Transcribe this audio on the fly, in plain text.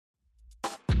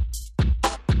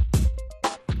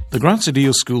The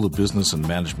Grazadillo School of Business and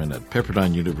Management at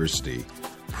Pepperdine University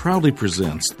proudly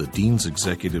presents the Dean's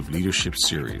Executive Leadership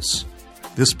Series.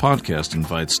 This podcast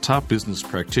invites top business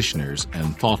practitioners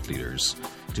and thought leaders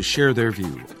to share their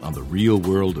view on the real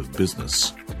world of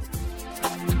business.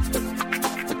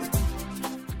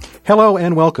 Hello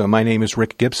and welcome. My name is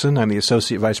Rick Gibson. I'm the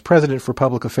Associate Vice President for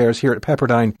Public Affairs here at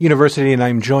Pepperdine University, and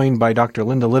I'm joined by Dr.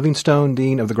 Linda Livingstone,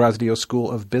 Dean of the Grazadillo School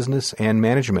of Business and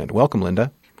Management. Welcome,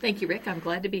 Linda. Thank you, Rick. I'm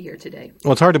glad to be here today.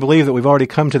 Well, it's hard to believe that we've already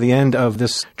come to the end of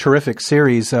this terrific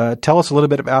series. Tell us a little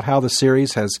bit about how the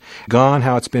series has gone,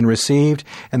 how it's been received,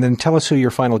 and then tell us who your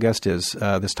final guest is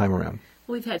this time around.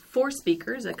 We've had 4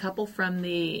 speakers, a couple from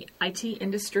the IT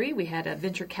industry. We had a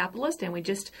venture capitalist, and we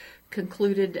just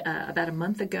concluded about a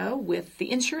month ago with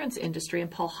the insurance industry and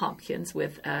Paul Hopkins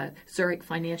with Zurich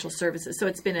Financial Services. So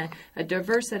it's been a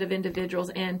diverse set of individuals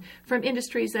and from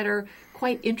industries that are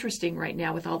quite interesting right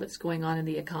now with all that's going on in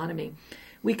the economy.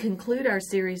 We conclude our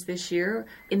series this year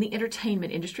in the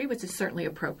entertainment industry, which is certainly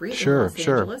appropriate in Los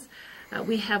Angeles.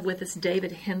 We have with us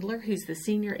David Hendler, who's the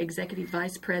Senior Executive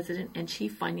Vice President and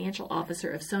Chief Financial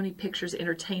Officer of Sony Pictures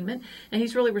Entertainment, and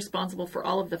he's really responsible for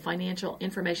all of the financial,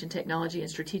 information technology, and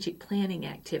strategic planning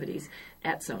activities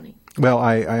at Sony. Well,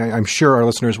 I'm sure our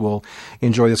listeners will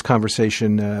enjoy this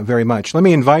conversation very much. Let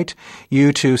me invite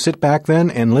you to sit back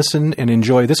then and listen and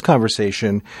enjoy this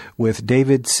conversation with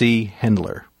David C.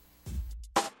 Hendler.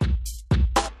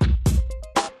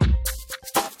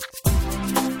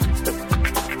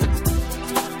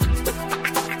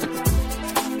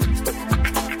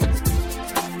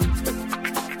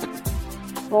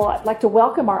 Well, I'd like to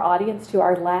welcome our audience to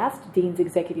our last Dean's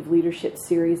Executive Leadership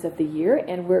Series of the year,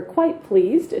 and we're quite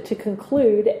pleased to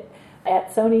conclude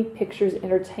at Sony Pictures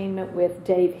Entertainment with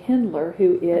Dave Hendler,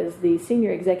 who is the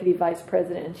Senior Executive Vice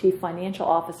President and Chief Financial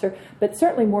Officer, but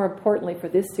certainly more importantly for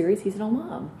this series, he's an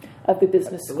alum of the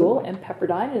business school, and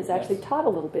Pepperdine and has actually taught a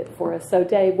little bit for us. So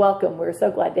Dave, welcome. We're so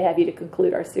glad to have you to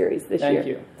conclude our series this year. Thank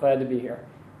you. Glad to be here.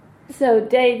 So,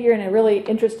 Dave, you're in a really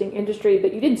interesting industry,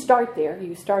 but you didn't start there.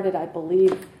 You started, I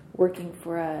believe, working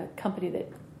for a company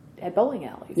that had bowling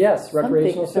alleys. Yes,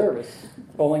 recreational service.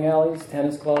 Bowling alleys,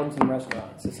 tennis clubs, and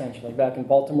restaurants, essentially, back in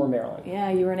Baltimore, Maryland.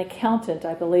 Yeah, you were an accountant,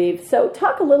 I believe. So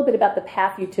talk a little bit about the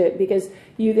path you took, because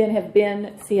you then have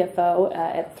been CFO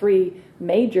at 3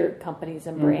 major companies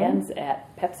and brands,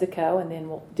 at PepsiCo, and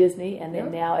then Disney, and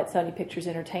then now at Sony Pictures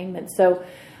Entertainment. So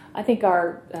I think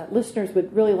our listeners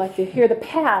would really like to hear the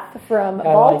path from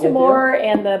Baltimore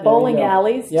and the bowling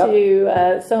alleys to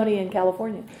Sony in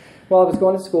California. Well, I was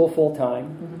going to school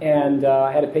full-time, and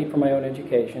I had to pay for my own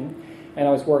education. And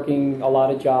I was working a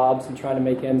lot of jobs and trying to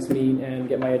make ends meet and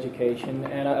get my education.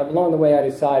 And along the way, I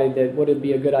decided that would it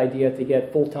be a good idea to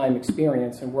get full-time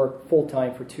experience and work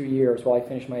full-time for 2 years while I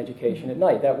finished my education at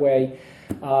night. That way,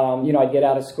 I'd get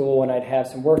out of school and I'd have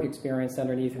some work experience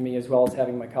underneath of me as well as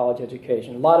having my college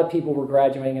education. A lot of people were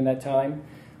graduating in that time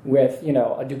with,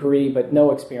 a degree but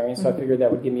no experience, so I figured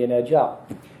that would give me an edge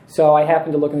up. So I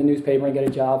happened to look in the newspaper and get a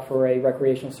job for a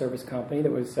recreational service company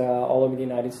that was all over the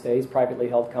United States, privately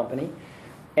held company,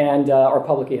 and or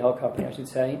publicly held company, I should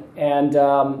say, and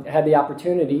had the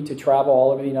opportunity to travel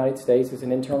all over the United States as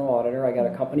an internal auditor. I got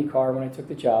a company car when I took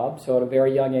the job, so at a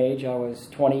very young age, I was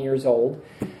 20 years old.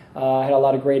 I had a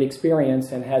lot of great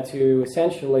experience and had to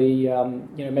essentially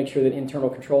make sure that internal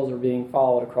controls were being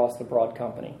followed across the broad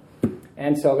company.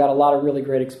 And so I got a lot of really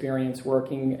great experience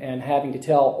working and having to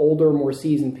tell older, more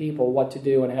seasoned people what to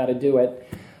do and how to do it,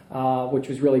 which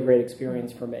was really great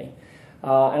experience for me.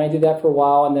 And I did that for a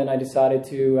while, and then I decided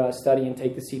to study and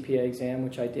take the CPA exam,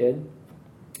 which I did.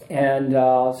 And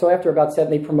so after about 7,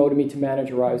 they promoted me to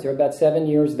manager. I was there about 7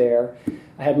 years there.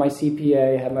 I had my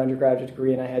CPA, I had my undergraduate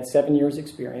degree, and I had 7 years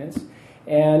experience.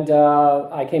 And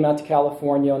I came out to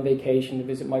California on vacation to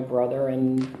visit my brother,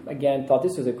 and again, thought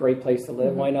this was a great place to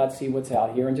live. Why not see what's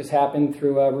out here? And just happened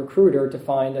through a recruiter to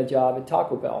find a job at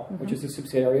Taco Bell, which is a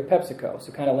subsidiary of PepsiCo.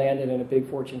 So kind of landed in a big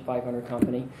Fortune 500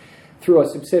 company through a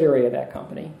subsidiary of that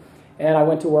company. And I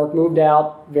went to work, moved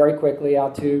out very quickly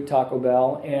out to Taco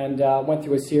Bell, and went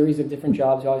through a series of different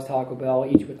jobs while I was Taco Bell,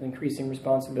 each with increasing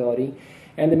responsibility.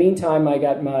 And in the meantime, I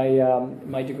got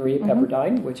my degree at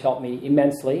Pepperdine, which helped me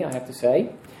immensely, I have to say,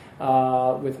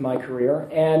 with my career.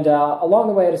 And along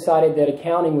the way, I decided that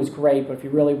accounting was great, but if you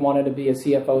really wanted to be a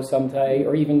CFO someday,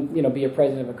 or even be a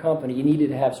president of a company, you needed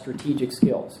to have strategic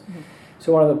skills.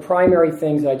 So one of the primary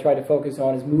things that I tried to focus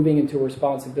on is moving into a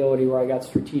responsibility where I got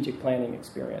strategic planning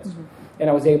experience. And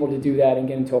I was able to do that and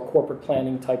get into a corporate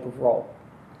planning type of role.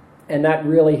 And that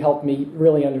really helped me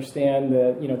really understand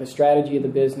the strategy of the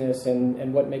business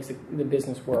and what makes the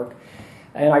business work.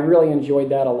 And I really enjoyed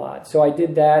that a lot. So I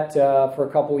did that for a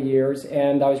couple of years,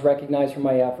 and I was recognized for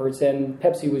my efforts. And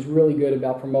Pepsi was really good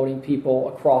about promoting people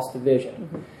across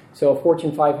division. So a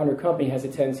Fortune 500 company has a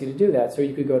tendency to do that. So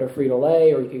you could go to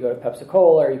Frito-Lay, or you could go to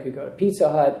Pepsi-Cola, or you could go to Pizza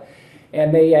Hut.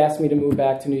 And they asked me to move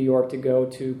back to New York to go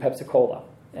to Pepsi-Cola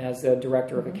as the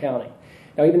director of accounting.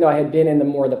 Now, even though I had been in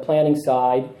the planning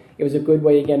side, it was a good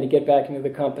way, again, to get back into the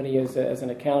company as an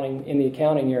accounting, in the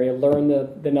accounting area, learn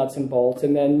the nuts and bolts,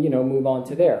 and then, move on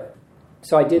to there.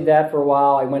 So I did that for a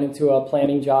while. I went into a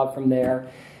planning job from there.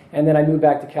 And then I moved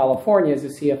back to California as the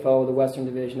CFO of the Western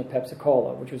Division of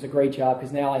Pepsi-Cola, which was a great job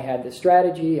because now I had the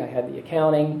strategy, I had the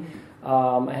accounting,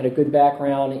 I had a good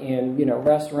background in,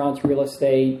 restaurants, real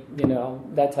estate,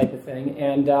 that type of thing.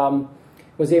 And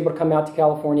was able to come out to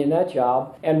California in that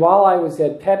job. And while I was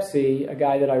at Pepsi, a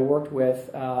guy that I worked with,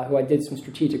 who I did some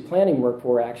strategic planning work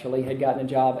for actually, had gotten a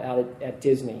job out at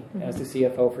Disney as the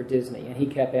CFO for Disney. And he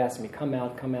kept asking me, come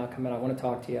out, I want to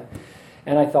talk to you.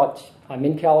 And I thought, I'm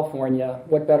in California,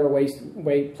 what better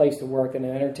place to work than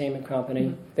an entertainment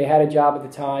company? They had a job at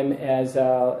the time as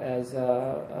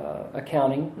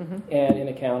accounting, and in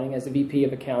accounting, as the VP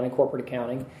of accounting, corporate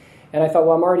accounting. And I thought,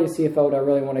 well, I'm already a CFO, do I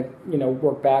really want to,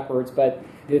 work backwards? But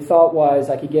the thought was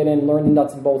I could get in, learn the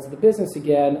nuts and bolts of the business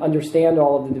again, understand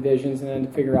all of the divisions, and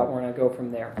then figure out where I go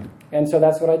from there. And so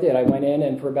that's what I did. I went in,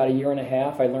 and for about a year and a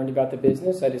half, I learned about the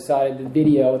business. I decided that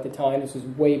video at the time, this was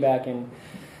way back in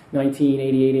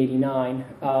 1988, 89,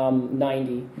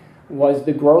 90, was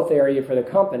the growth area for the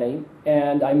company.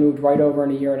 And I moved right over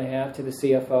in a year and a half to the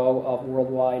CFO of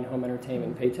Worldwide Home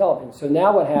Entertainment and Pay Television. So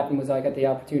now what happened was I got the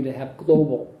opportunity to have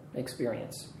global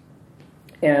experience.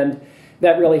 And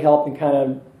that really helped in kind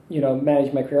of,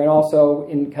 manage my career, and also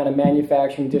in kind of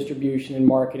manufacturing, distribution, and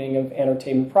marketing of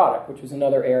entertainment product, which was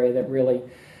another area that really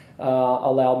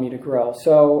allowed me to grow.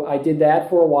 So I did that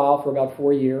for a while, for about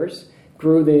 4 years,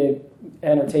 grew the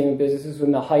entertainment businesses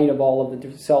in the height of all of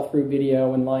the sell-through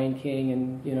video and Lion King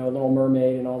and, Little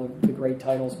Mermaid and all the great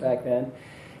titles back then.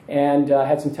 And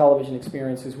had some television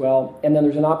experience as well. And then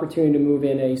there's an opportunity to move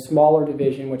in a smaller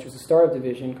division, which was a startup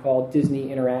division called Disney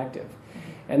Interactive.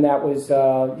 And that was,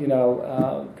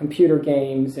 computer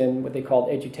games and what they called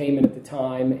edutainment at the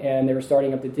time. And they were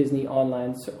starting up the Disney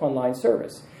online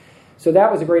service. So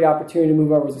that was a great opportunity to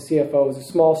move over as a CFO. It was a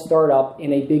small startup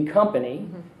in a big company,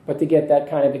 but to get that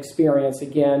kind of experience,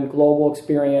 again, global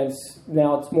experience.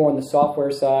 Now it's more on the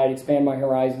software side, expand my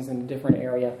horizons in a different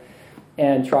area,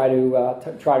 and try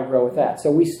to grow with that.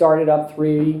 So we started up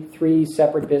three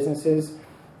separate businesses.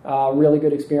 Really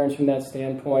good experience from that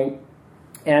standpoint.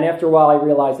 And after a while, I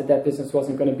realized that business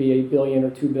wasn't going to be a $1 billion or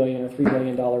 $2 billion or $3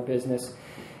 billion business.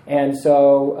 And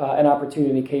so an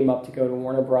opportunity came up to go to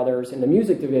Warner Brothers in the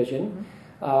music division.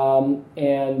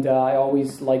 And I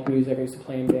always liked music. I used to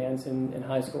play in bands in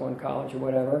high school and college or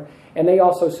whatever. And they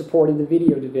also supported the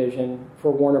video division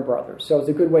for Warner Brothers. So it was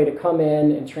a good way to come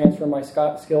in and transfer my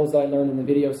skills that I learned in the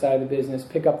video side of the business,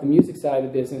 pick up the music side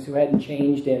of the business, who hadn't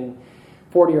changed in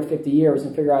 40 or 50 years,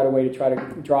 and figure out a way to try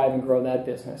to drive and grow that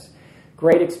business.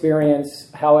 Great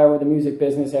experience. However, the music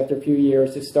business, after a few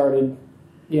years, just started,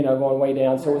 going way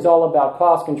down. So it was all about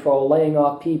cost control, laying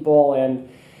off people,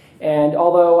 and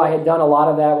although I had done a lot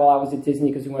of that while I was at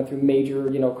Disney because we went through major,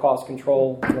 cost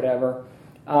control, whatever,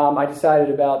 I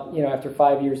decided about, after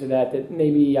 5 years of that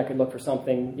maybe I could look for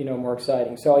something, more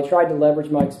exciting. So I tried to leverage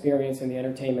my experience in the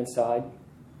entertainment side,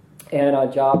 and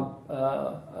a job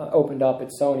opened up at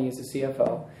Sony as a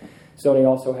CFO. Sony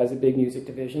also has a big music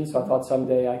division, so I thought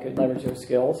someday I could leverage those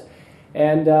skills.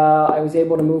 And I was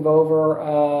able to move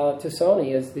over to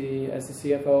Sony as the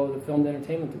CFO of the Film and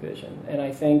Entertainment Division. And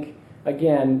I think,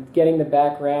 again, getting the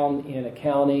background in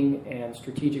accounting and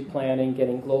strategic planning,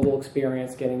 getting global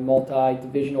experience, getting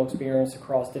multi-divisional experience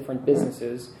across different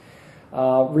businesses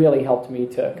really helped me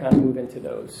to kind of move into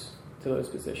those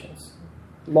positions.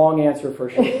 Long answer for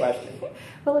a short question.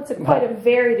 Well, it's quite a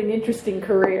varied and interesting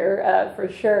career, for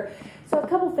sure. So a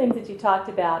couple things that you talked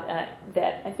about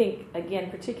that I think, again,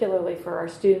 particularly for our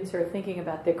students who are thinking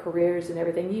about their careers and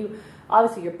everything,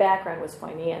 obviously your background was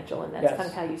financial, and that's kind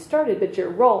of how you started, but your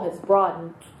role has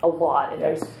broadened a lot, and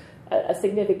there's a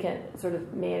significant sort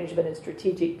of management and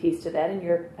strategic piece to that, and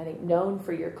you're, I think, known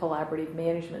for your collaborative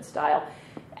management style.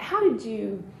 How did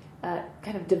you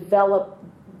kind of develop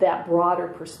that broader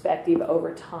perspective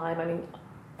over time? I mean,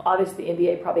 obviously the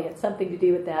MBA probably had something to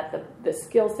do with that, the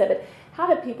skill set, but how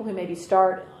do people who maybe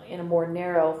start in a more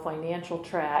narrow financial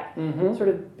track sort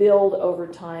of build over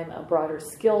time a broader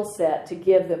skill set to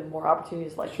give them more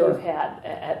opportunities like you've had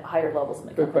at higher levels in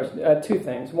the company? Good question. Two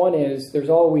things. One is there's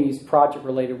always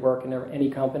project-related work in any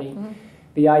company.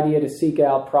 the idea to seek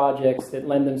out projects that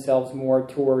lend themselves more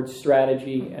towards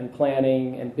strategy and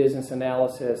planning and business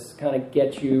analysis kind of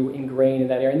get you ingrained in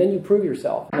that area. And then you prove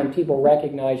yourself. And then people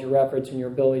recognize your efforts and your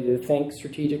ability to think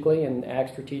strategically and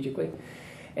act strategically.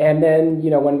 And then,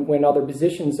 when other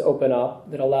positions open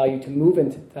up that allow you to move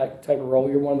into that type of role,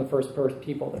 you're one of the first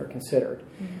people that are considered.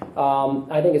 Mm-hmm.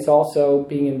 I think it's also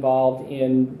being involved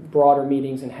in broader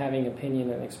meetings and having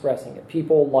opinion and expressing it.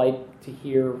 People like to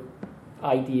hear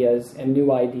ideas and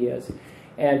new ideas.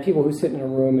 And people who sit in a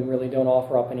room and really don't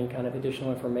offer up any kind of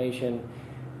additional information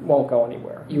won't go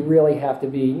anywhere. You really have to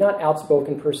be, not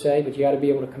outspoken per se, but you got to be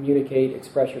able to communicate,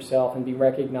 express yourself, and be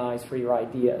recognized for your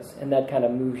ideas. And that kind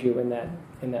of moves you in that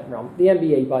realm. The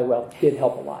MBA, by the way, did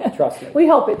help a lot, trust me. We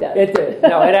hope it does. It did.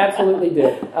 No, it absolutely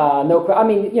did.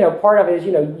 Part of it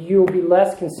is, you'll be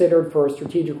less considered for a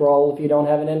strategic role if you don't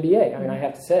have an MBA. I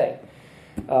have to say.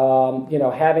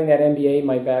 Having that MBA in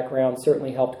my background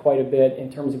certainly helped quite a bit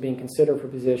in terms of being considered for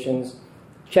positions.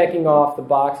 Checking off the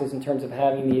boxes in terms of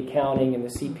having the accounting and the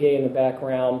CPA in the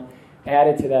background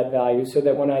added to that value, so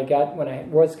that when I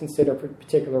was considered for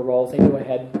particular roles, I knew I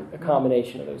had a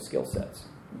combination of those skill sets.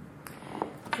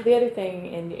 So the other thing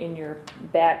in your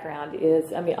background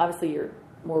is, obviously your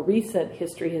more recent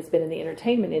history has been in the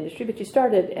entertainment industry, but you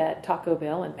started at Taco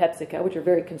Bell and PepsiCo, which are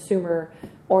very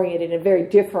consumer-oriented in a very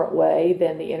different way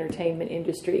than the entertainment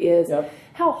industry is. Yep.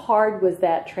 How hard was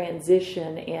that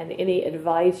transition, and any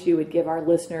advice you would give our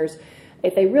listeners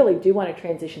if they really do want to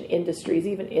transition industries,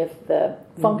 even if the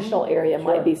functional area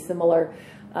might be similar,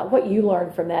 what you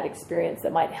learned from that experience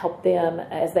that might help them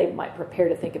as they might prepare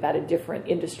to think about a different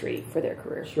industry for their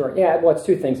career? Sure. Yeah, well, it's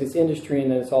two things. It's industry, and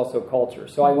then it's also culture.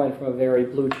 So I went from a very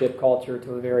blue-chip culture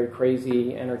to a very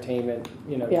crazy entertainment,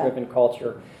 driven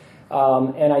culture.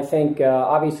 And I think,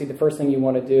 obviously, the first thing you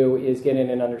want to do is get in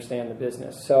and understand the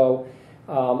business. So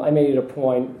I made it a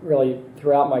point, really,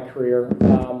 throughout my career,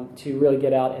 to really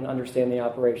get out and understand the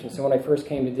operations. So when I first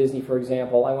came to Disney, for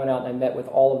example, I went out and I met with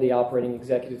all of the operating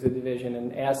executives of the division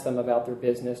and asked them about their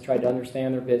business, tried to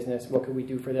understand their business, what could we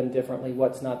do for them differently,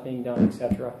 what's not being done,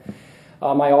 etc.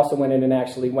 I also went in and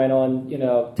actually went on,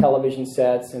 television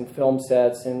sets and film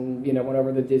sets and, went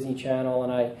over the Disney Channel,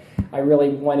 and I really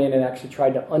went in and actually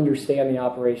tried to understand the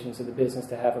operations of the business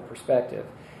to have a perspective.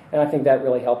 And I think that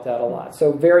really helped out a lot.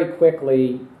 So very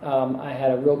quickly, I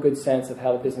had a real good sense of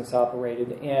how the business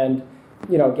operated. And,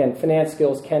 again, finance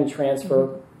skills can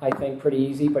transfer, I think, pretty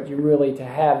easy. But you really, to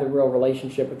have the real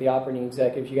relationship with the operating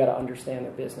executives, you got to understand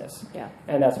their business. Yeah.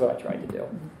 And that's what I tried to do.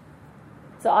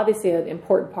 So obviously an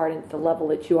important part at the level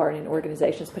that you are in an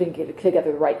organization is putting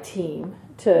together the right team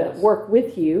to work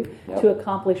with you to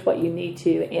accomplish what you need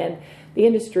to. And the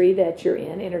industry that you're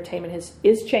in, entertainment,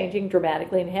 is changing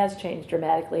dramatically and has changed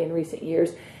dramatically in recent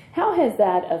years. How has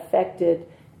that affected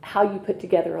how you put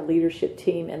together a leadership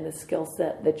team and the skill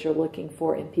set that you're looking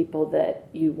for in people that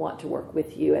you want to work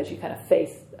with you as you kind of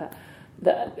face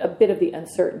a bit of the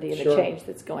uncertainty and the change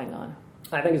that's going on?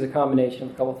 I think it's a combination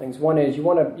of a couple of things. One is you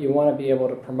want to be able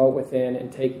to promote within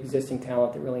and take existing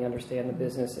talent that really understand the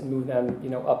business and move them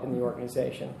up in the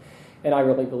organization. And I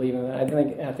really believe in that.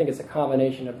 I think it's a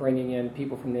combination of bringing in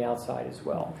people from the outside as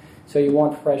well. So you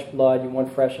want fresh blood, you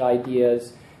want fresh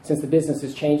ideas. Since the business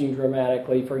is changing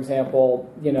dramatically, for example,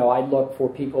 I look for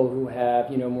people who have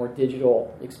more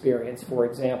digital experience, for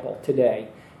example, today,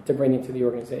 to bring into the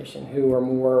organization, who are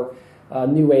more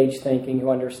new age thinking, who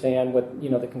understand what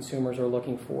the consumers are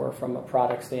looking for from a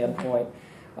product standpoint.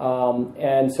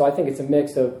 And so I think it's a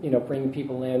mix of bringing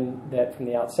people in that from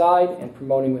the outside and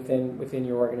promoting within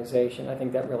your organization. I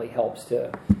think that really helps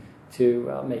to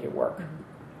make it work.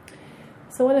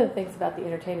 So one of the things about the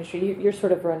entertainment industry, you're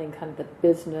sort of running kind of the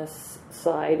business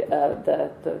side of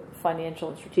the financial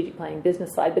and strategic planning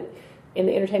business side, but in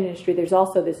the entertainment industry there's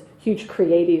also this huge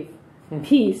creative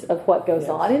piece of what goes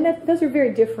on, and those are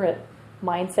very different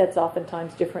mindsets,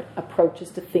 oftentimes different approaches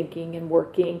to thinking and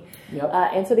working.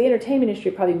 And so the entertainment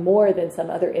industry, probably more than some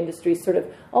other industries, sort of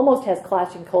almost has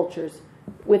clashing cultures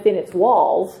within its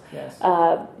walls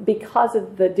because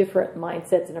of the different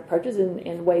mindsets and approaches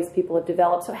and ways people have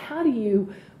developed. So how do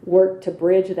you work to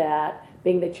bridge that,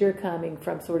 being that you're coming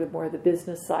from sort of more of the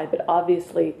business side, but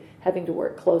obviously having to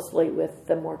work closely with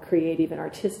the more creative and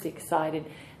artistic side, and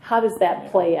how does that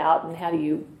play out, and how do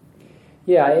you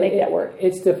make that work?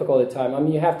 It's difficult at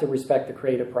times. You have to respect the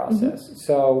creative process.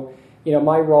 So,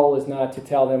 my role is not to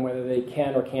tell them whether they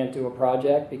can or can't do a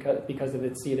project because if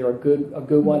it's either a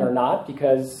good one or not,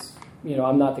 because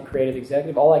I'm not the creative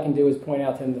executive. All I can do is point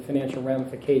out to them the financial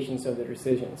ramifications of their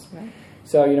decisions. Right.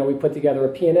 So, we put together a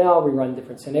P&L, we run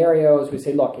different scenarios, we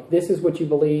say, look, if this is what you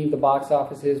believe the box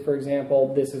office is, for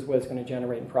example, this is what it's going to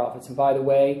generate in profits. And by the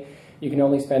way, you can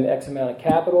only spend X amount of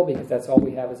capital because that's all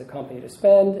we have as a company to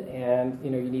spend, and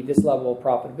you need this level of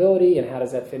profitability, and how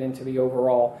does that fit into the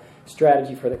overall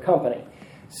strategy for the company?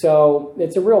 So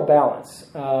it's a real balance.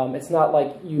 It's not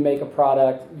like you make a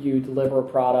product, you deliver a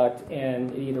product, and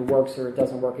it either works or it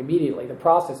doesn't work immediately. The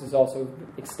process is also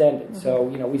extended. So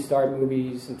we start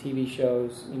movies and TV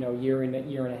shows year and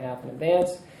a half in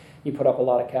advance. You put up a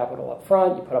lot of capital up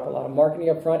front, you put up a lot of marketing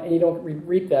up front, and you don't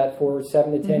reap that for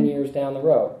 7 to 10 years down the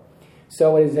road.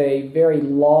 So it is a very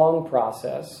long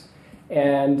process.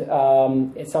 And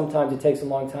sometimes it takes a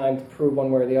long time to prove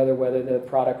one way or the other whether the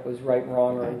product was right,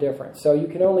 wrong, or indifferent. So you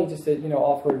can only just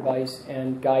offer advice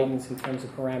and guidance in terms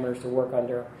of parameters to work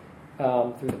under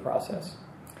through the process.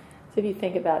 So if you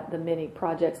think about the many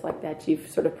projects like that you've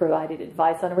sort of provided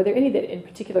advice on, were there any that in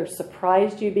particular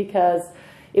surprised you because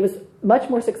it was much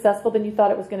more successful than you thought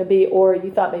it was going to be, or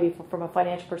you thought maybe from a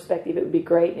financial perspective it would be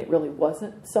great and it really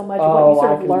wasn't so much? What you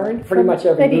sort of learned? Pretty much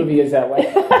every movie is that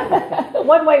way.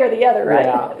 One way or the other, right?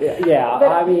 Yeah.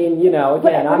 But, I mean,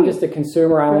 again, I'm just a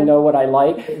consumer. I only know what I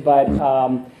like, but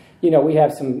we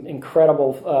have some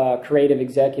incredible creative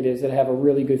executives that have a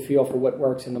really good feel for what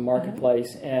works in the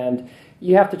marketplace, and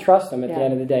you have to trust them at the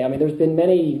end of the day. I mean, there's been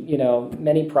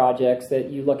many projects that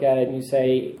you look at it and you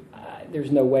say, there's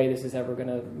no way this is ever going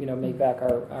to make back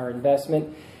our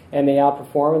investment, and they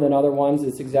outperform, and then other ones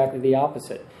it's exactly the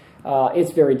opposite.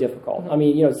 It's very difficult. I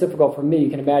mean, it's difficult for me. You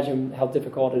can imagine how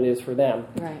difficult it is for them.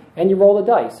 Right. And you roll the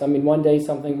dice. I mean, one day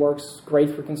something works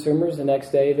great for consumers, the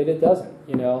next day that it doesn't.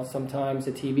 Sometimes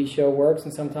a TV show works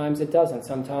and sometimes it doesn't.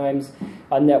 Sometimes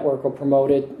a network will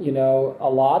promote it, a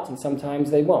lot, and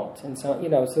sometimes they won't. And so,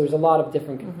 so there's a lot of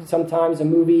different. Sometimes a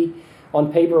movie on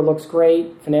paper looks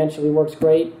great, financially works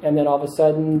great, and then all of a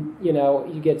sudden,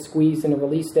 you get squeezed in a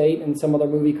release date, and some other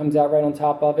movie comes out right on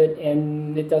top of it,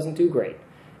 and it doesn't do great.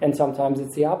 And sometimes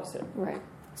it's the opposite. Right.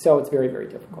 So it's very, very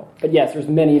difficult. But yes, there's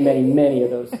many, many, many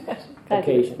of those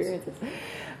occasions. Experiences.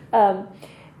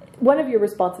 One of your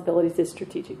responsibilities is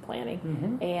strategic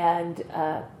planning, and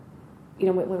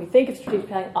when we think of strategic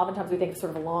planning, oftentimes we think of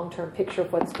sort of a long-term picture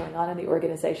of what's going on in the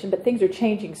organization, but things are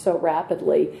changing so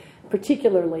rapidly,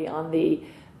 particularly on the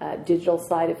digital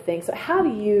side of things. So how do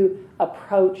you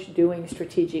approach doing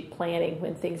strategic planning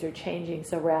when things are changing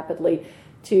so rapidly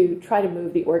to try to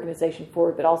move the organization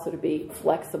forward, but also to be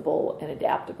flexible and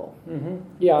adaptable?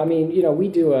 Yeah, I mean, we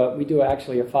do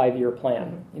actually a 5-year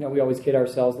plan. We always kid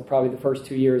ourselves that probably the first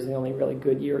 2 years are the only really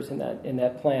good years in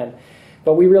that plan.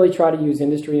 But we really try to use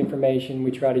industry information. We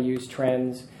try to use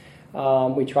trends.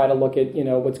 We try to look at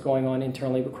what's going on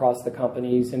internally across the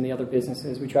companies and the other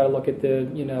businesses. We try to look at the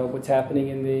what's happening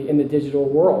in the digital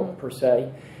world per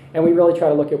se, and we really try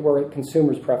to look at where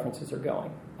consumers' preferences are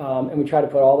going. And we try to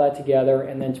put all that together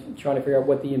and then trying to figure out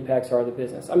what the impacts are of the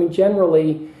business. I mean,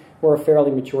 generally, we're a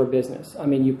fairly mature business. I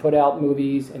mean, you put out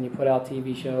movies and you put out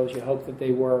TV shows. You hope that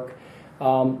they work.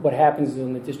 What happens is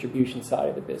on the distribution side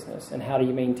of the business, and how do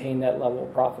you maintain that level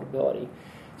of profitability?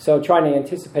 So trying to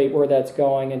anticipate where that's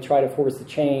going and try to force the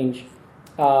change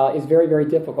is very, very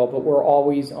difficult, but we're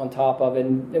always on top of it,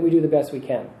 and we do the best we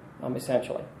can,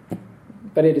 essentially.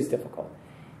 But it is difficult.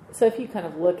 So if you kind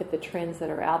of look at the trends that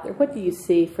are out there, what do you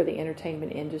see for the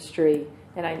entertainment industry?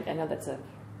 And I know that's a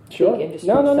big industry,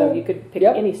 so you could pick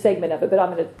any segment of it,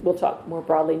 but we'll talk more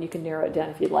broadly, and you can narrow it down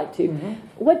if you'd like to.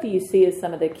 What do you see as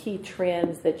some of the key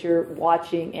trends that you're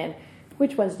watching, and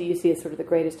which ones do you see as sort of the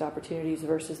greatest opportunities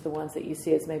versus the ones that you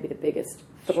see as maybe the biggest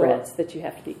threats that you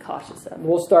have to be cautious of?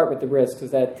 We'll start with the risks,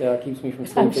 because that keeps me from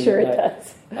sleeping. I'm sure it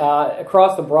does.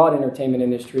 Across the broad entertainment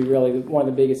industry, really, one of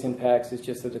the biggest impacts is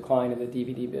just the decline of the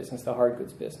DVD business, the hard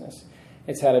goods business.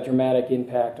 It's had a dramatic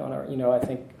impact on our, I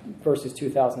think versus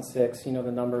 2006, the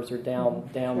numbers are down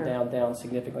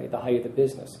significantly at the height of the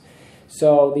business.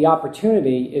 So the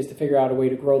opportunity is to figure out a way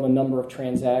to grow the number of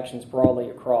transactions broadly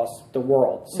across the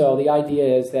world. So the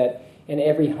idea is that in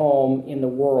every home in the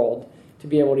world, to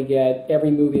be able to get every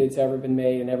movie that's ever been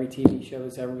made and every TV show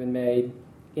that's ever been made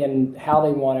in how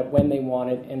they want it, when they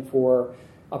want it, and for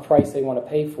a price they want to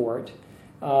pay for it,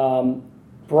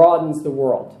 broadens the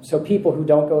world. So people who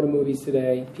don't go to movies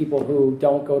today, people who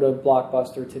don't go to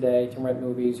Blockbuster today to rent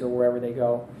movies or wherever they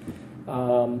go,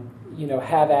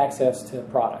 have access to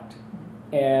product.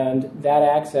 And that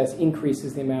access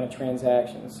increases the amount of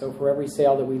transactions. So for every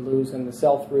sale that we lose in the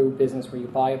sell-through business where you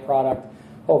buy a product,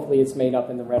 hopefully it's made up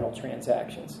in the rental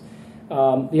transactions.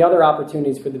 The other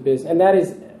opportunities for the business, and that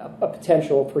is a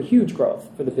potential for huge growth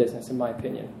for the business, in my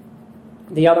opinion.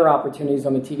 The other opportunities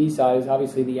on the TV side is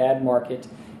obviously the ad market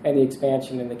and the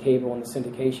expansion in the cable and the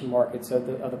syndication markets of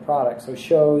the product. So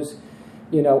shows,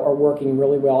 are working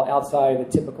really well outside of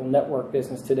the typical network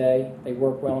business today. They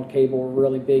work well in cable. We're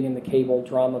really big in the cable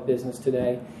drama business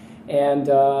today. And,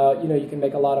 you can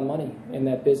make a lot of money in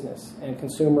that business. And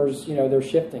consumers, they're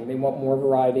shifting. They want more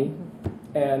variety,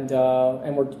 and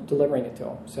we're delivering it to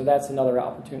them. So that's another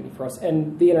opportunity for us.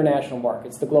 And the international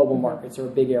markets, the global markets are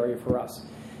a big area for us.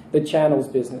 The channels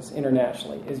business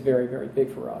internationally is very, very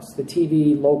big for us. The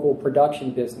TV local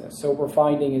production business. So what we're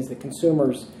finding is that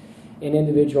consumers in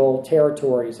individual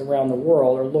territories around the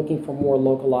world are looking for more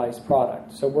localized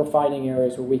product. So we're finding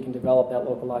areas where we can develop that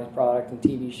localized product and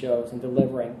TV shows and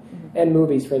delivering, and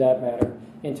movies for that matter,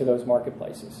 into those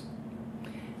marketplaces.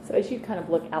 So as you kind of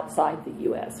look outside the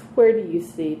U.S., where do you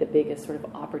see the biggest sort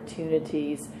of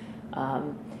opportunities,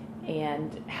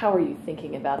 and how are you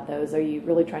thinking about those? Are you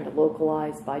really trying to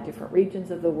localize by different regions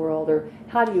of the world, or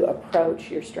how do you approach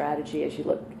your strategy as you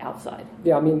look outside?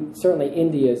 Yeah, certainly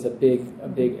India is a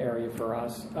big area for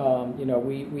us.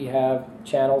 We have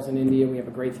channels in India. We have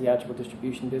a great theatrical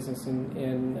distribution business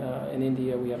in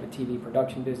India. We have a TV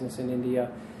production business in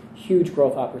India. Huge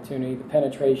growth opportunity. The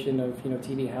penetration of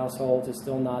TV households is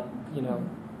still not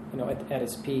at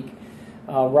its peak.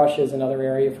 Russia is another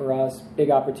area for us. Big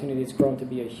opportunity. It's grown to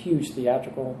be a huge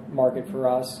theatrical market for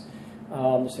us.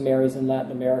 There's some areas in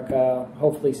Latin America.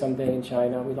 Hopefully someday in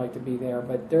China. We'd like to be there.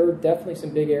 But there are definitely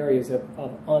some big areas of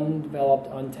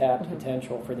undeveloped, untapped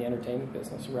potential for the entertainment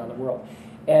business around the world.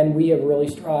 And we have really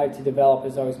strived to develop,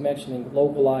 as I was mentioning,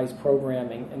 localized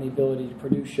programming and the ability to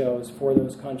produce shows for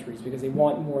those countries, because they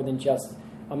want more than just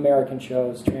American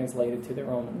shows translated to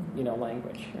their own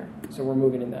language. Sure. So we're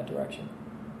moving in that direction.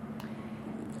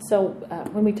 So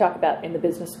when we talk about in the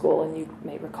business school, and you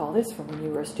may recall this from when you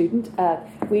were a student,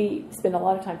 we spend a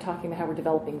lot of time talking about how we're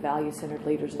developing value-centered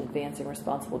leaders and advancing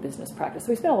responsible business practice. So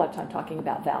we spend a lot of time talking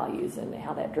about values and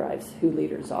how that drives who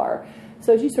leaders are.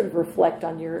 So as you sort of reflect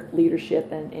on your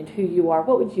leadership and who you are,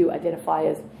 what would you identify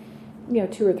as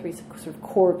 2 or 3 sort of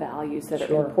core values that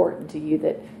are important to you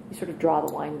that you sort of draw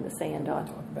the line in the sand on?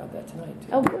 We'll talk about that tonight, too.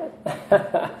 Oh, good.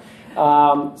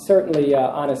 Certainly,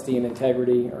 honesty and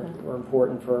integrity are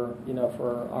important for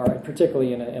our,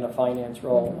 particularly in a finance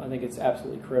role. I think it's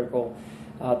absolutely critical.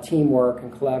 Teamwork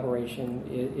and collaboration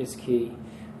is key.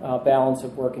 Balance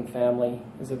of work and family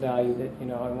is a value that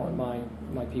I want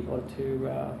my people to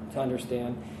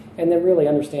understand. And then really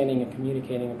understanding and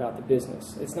communicating about the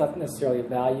business. It's not necessarily a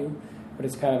value, but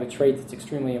it's kind of a trait that's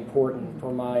extremely important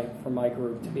for my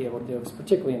group to be able to do,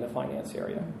 particularly in the finance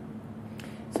area.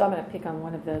 So I'm going to pick on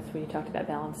one of those when you talked about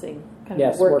balancing kind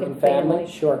of work and family.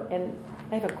 Sure. And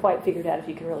I haven't quite figured out if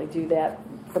you can really do that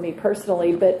for me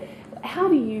personally, but how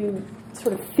do you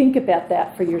sort of think about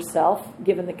that for yourself,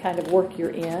 given the kind of work you're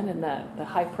in and the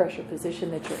high-pressure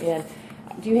position that you're in?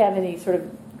 Do you have any sort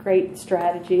of great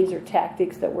strategies or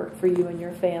tactics that work for you and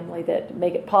your family that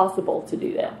make it possible to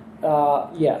do that?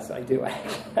 Yes, I do,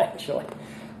 actually.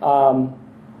 I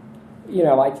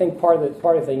think part of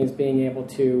the thing is being able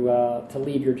to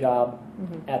leave your job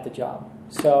at the job.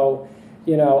 So,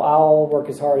 I'll work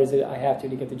as hard as I have to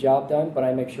get the job done, but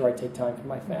I make sure I take time for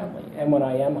my family. And when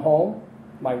I am home,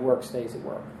 my work stays at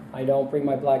work. I don't bring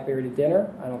my BlackBerry to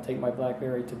dinner. I don't take my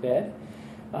BlackBerry to bed.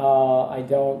 I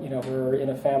don't, we're in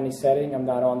a family setting. I'm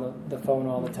not on the phone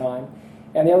all the time.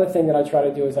 And the other thing that I try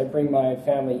to do is I bring my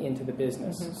family into the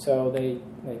business. So they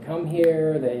come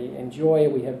here, they enjoy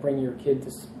it. We have Bring Your Kid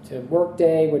to Work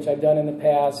Day, which I've done in the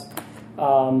past.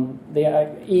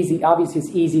 Obviously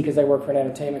it's easy because I work for an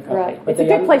entertainment company. Right. But it's a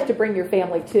good place to bring your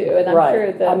family too, and I'm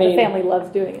sure the family loves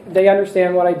doing it. They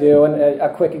understand what I do, and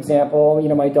a quick example,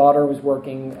 my daughter was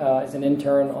working as an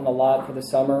intern on the lot for the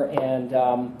summer, and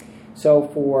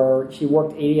she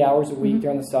worked 80 hours a week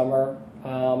during the summer,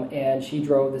 and she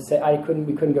drove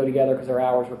we couldn't go together because our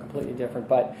hours were completely different,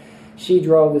 but she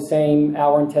drove the same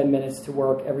hour and 10 minutes to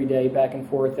work every day back and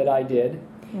forth that I did.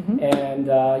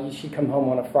 And she'd come home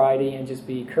on a Friday and just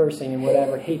be cursing and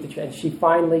whatever, and she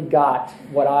finally got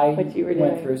what I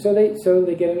went through. So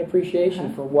they get an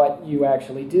appreciation for what you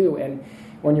actually do, and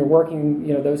when you're working,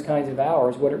 those kinds of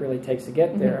hours, what it really takes to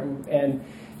get there. And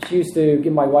she used to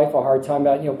give my wife a hard time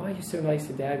about, why are you so nice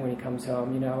to Dad when he comes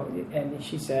home, and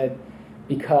she said,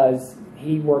 because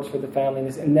he works for the family,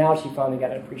 and now she finally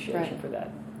got an appreciation for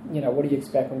that. What do you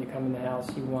expect when you come in the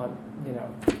house? You want,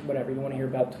 whatever. You don't want to hear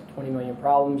about 20 million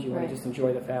problems. You want to just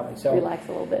enjoy the family. So relax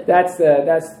a little bit. That's the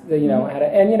how to,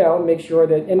 and make sure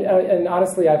that, and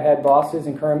honestly, I've had bosses,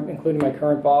 including my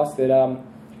current boss, that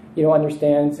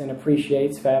understands and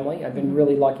appreciates family. I've been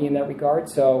really lucky in that regard.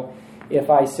 So If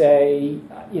I say,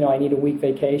 I need a week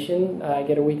vacation, I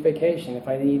get a week vacation. If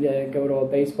I need to go to a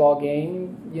baseball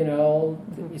game,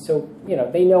 so,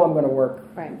 they know I'm going to work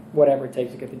whatever it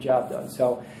takes to get the job done.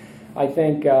 So I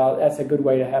think that's a good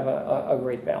way to have a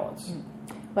great balance.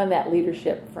 Well, and that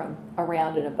leadership from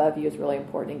around and above you is really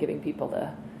important in giving people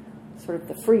the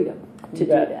freedom to do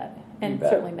that. And it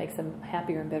certainly makes them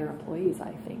happier and better employees,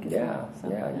 I think, as well. So,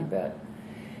 you bet.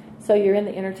 So you're in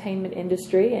the entertainment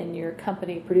industry, and your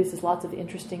company produces lots of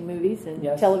interesting movies and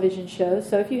television shows.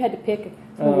 So if you had to pick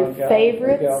some of your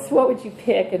favorites, what would you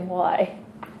pick and why?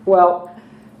 Well,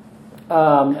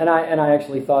 and I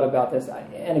actually thought about this.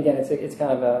 And again, it's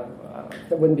kind of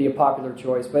it wouldn't be a popular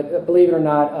choice, but believe it or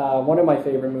not, one of my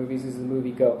favorite movies is the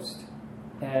movie Ghost,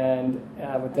 and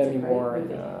with Demi Moore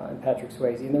and Patrick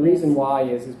Swayze. And the reason why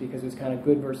is because it was kind of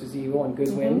good versus evil, and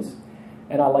good wins,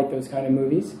 and I like those kind of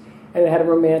movies. And it had a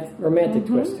romantic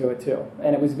twist to it too,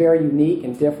 and it was very unique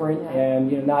and different,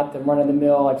 and not the run of the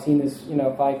mill. I've seen this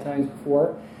 5 times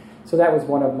before, so that was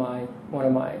one of my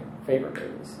favorite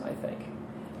movies, I think.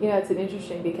 It's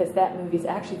interesting because that movie is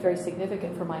actually very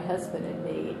significant for my husband and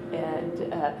me, and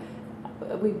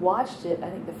we watched it. I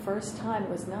think the first time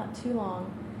was not too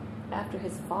long after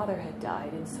his father had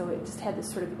died, and so it just had this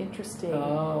sort of interesting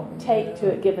take to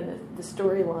it, given the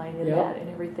storyline and that and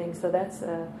everything. So that's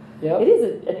it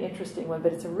is an interesting one,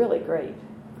 but it's a really great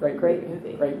movie. Great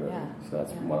movie. Yeah. So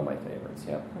that's one of my favorites.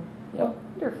 Yeah. Well,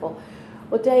 wonderful.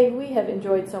 Well, Dave, we have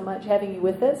enjoyed so much having you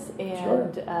with us,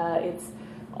 and it's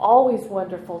always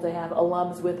wonderful to have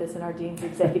alums with us in our Dean's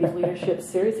Executive Leadership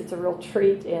Series. It's a real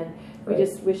treat, and we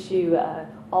just wish you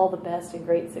all the best and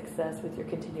great success with your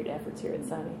continued efforts here at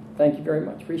Sony. Thank you very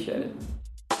much. Appreciate it.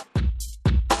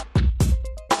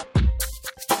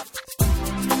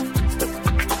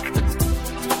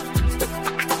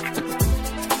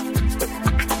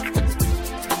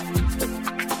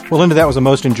 Well, Linda, that was a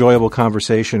most enjoyable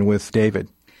conversation with David.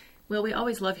 Well, we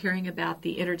always love hearing about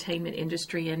the entertainment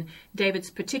industry, and David's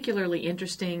particularly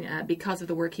interesting because of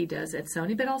the work he does at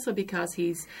Sony, but also because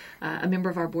he's a member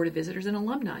of our Board of Visitors and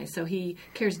alumni. So he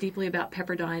cares deeply about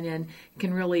Pepperdine and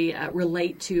can really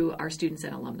relate to our students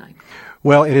and alumni.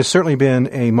 Well, it has certainly been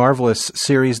a marvelous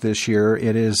series this year.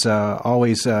 It is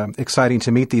always exciting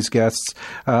to meet these guests.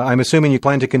 I'm assuming you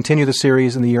plan to continue the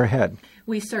series in the year ahead.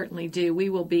 We certainly do. We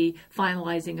will be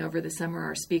finalizing over the summer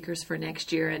our speakers for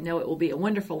next year, and know it will be a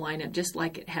wonderful lineup just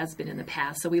like it has been in the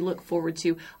past. So we look forward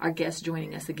to our guests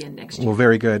joining us again next year. Well,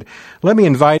 very good. Let me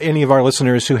invite any of our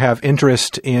listeners who have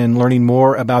interest in learning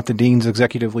more about the Dean's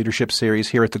Executive Leadership Series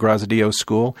here at the Graziadio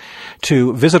School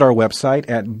to visit our website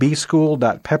at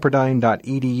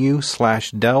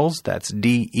bschool.pepperdine.edu/DELS. That's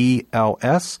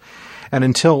DELS. And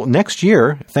until next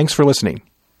year, thanks for listening.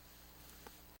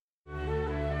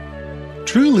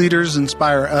 True leaders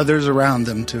inspire others around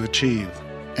them to achieve,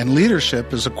 and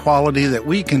leadership is a quality that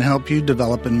we can help you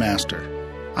develop and master.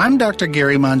 I'm Dr.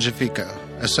 Gary Mangiafico,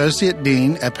 Associate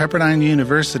Dean at Pepperdine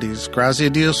University's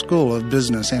Graziadio School of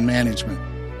Business and Management.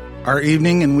 Our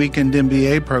evening and weekend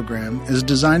MBA program is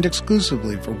designed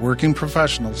exclusively for working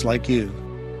professionals like you.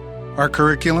 Our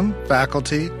curriculum,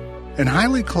 faculty, and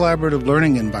highly collaborative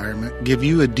learning environment give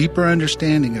you a deeper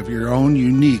understanding of your own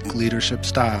unique leadership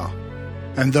style.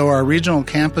 And though our regional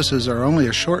campuses are only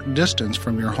a short distance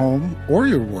from your home or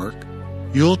your work,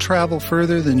 you'll travel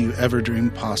further than you ever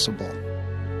dreamed possible.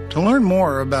 To learn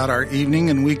more about our evening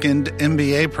and weekend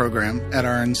MBA program at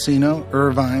our Encino,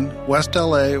 Irvine, West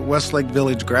LA, Westlake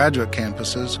Village graduate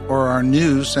campuses or our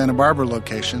new Santa Barbara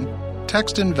location,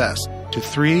 text INVEST to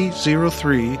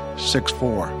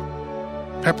 30364.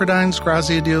 Pepperdine's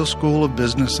Graziadio School of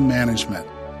Business and Management.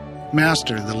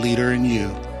 Master the leader in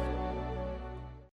you.